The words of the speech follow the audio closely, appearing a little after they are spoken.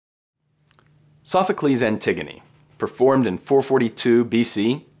Sophocles' Antigone, performed in 442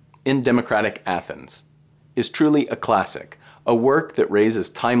 BC in democratic Athens, is truly a classic, a work that raises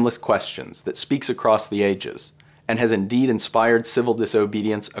timeless questions, that speaks across the ages, and has indeed inspired civil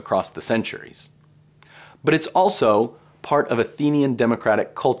disobedience across the centuries. But it's also part of Athenian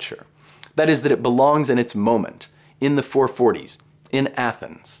democratic culture. That is, that it belongs in its moment, in the 440s, in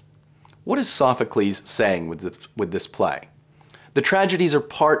Athens. What is Sophocles saying with this play? The tragedies are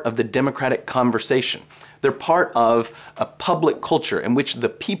part of the democratic conversation. They're part of a public culture in which the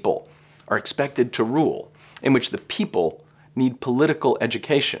people are expected to rule, in which the people need political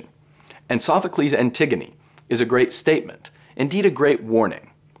education. And Sophocles' Antigone is a great statement, indeed a great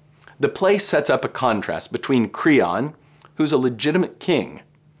warning. The play sets up a contrast between Creon, who's a legitimate king,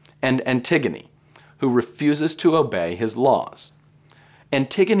 and Antigone, who refuses to obey his laws.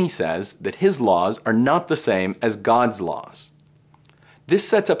 Antigone says that his laws are not the same as God's laws. This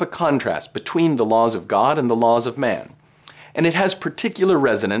sets up a contrast between the laws of God and the laws of man, and it has particular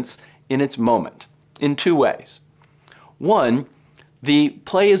resonance in its moment, in two ways. One, the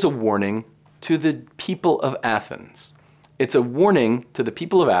play is a warning to the people of Athens. It's a warning to the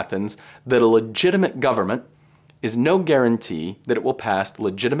people of Athens that a legitimate government is no guarantee that it will pass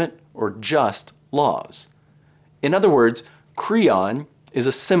legitimate or just laws. In other words, Creon is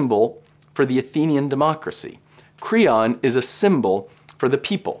a symbol for the Athenian democracy. Creon is a symbol for the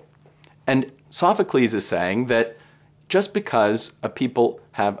people. And Sophocles is saying that just because a people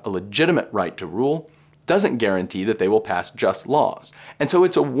have a legitimate right to rule doesn't guarantee that they will pass just laws. And so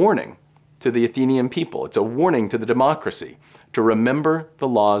it's a warning to the Athenian people. It's a warning to the democracy to remember the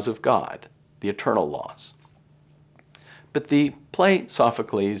laws of God, the eternal laws. But the play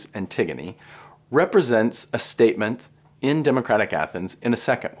Sophocles' Antigone represents a statement in democratic Athens in a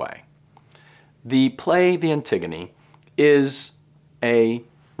second way. The play, the Antigone, is a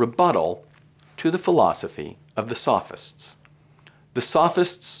rebuttal to the philosophy of the Sophists. The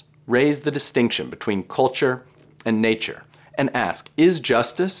Sophists raise the distinction between culture and nature and ask, is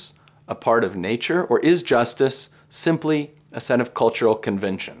justice a part of nature, or is justice simply a set of cultural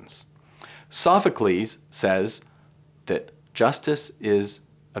conventions? Sophocles says that justice is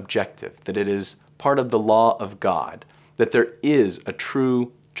objective, that it is part of the law of God, that there is a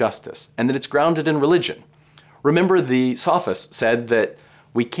true justice, and that it's grounded in religion. Remember, the Sophists said that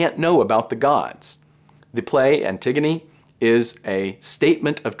we can't know about the gods. The play Antigone is a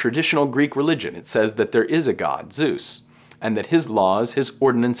statement of traditional Greek religion. It says that there is a god, Zeus, and that his laws, his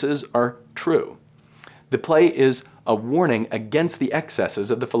ordinances are true. The play is a warning against the excesses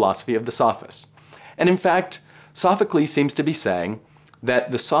of the philosophy of the Sophists. And in fact, Sophocles seems to be saying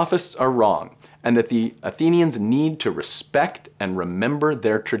that the Sophists are wrong and that the Athenians need to respect and remember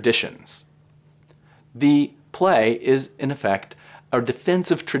their traditions. The play is, in effect, a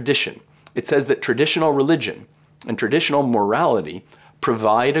defense of tradition. It says that traditional religion and traditional morality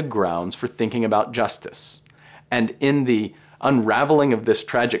provide a grounds for thinking about justice. And in the unraveling of this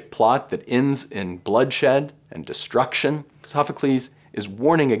tragic plot that ends in bloodshed and destruction, Sophocles is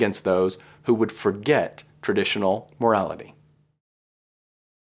warning against those who would forget traditional morality.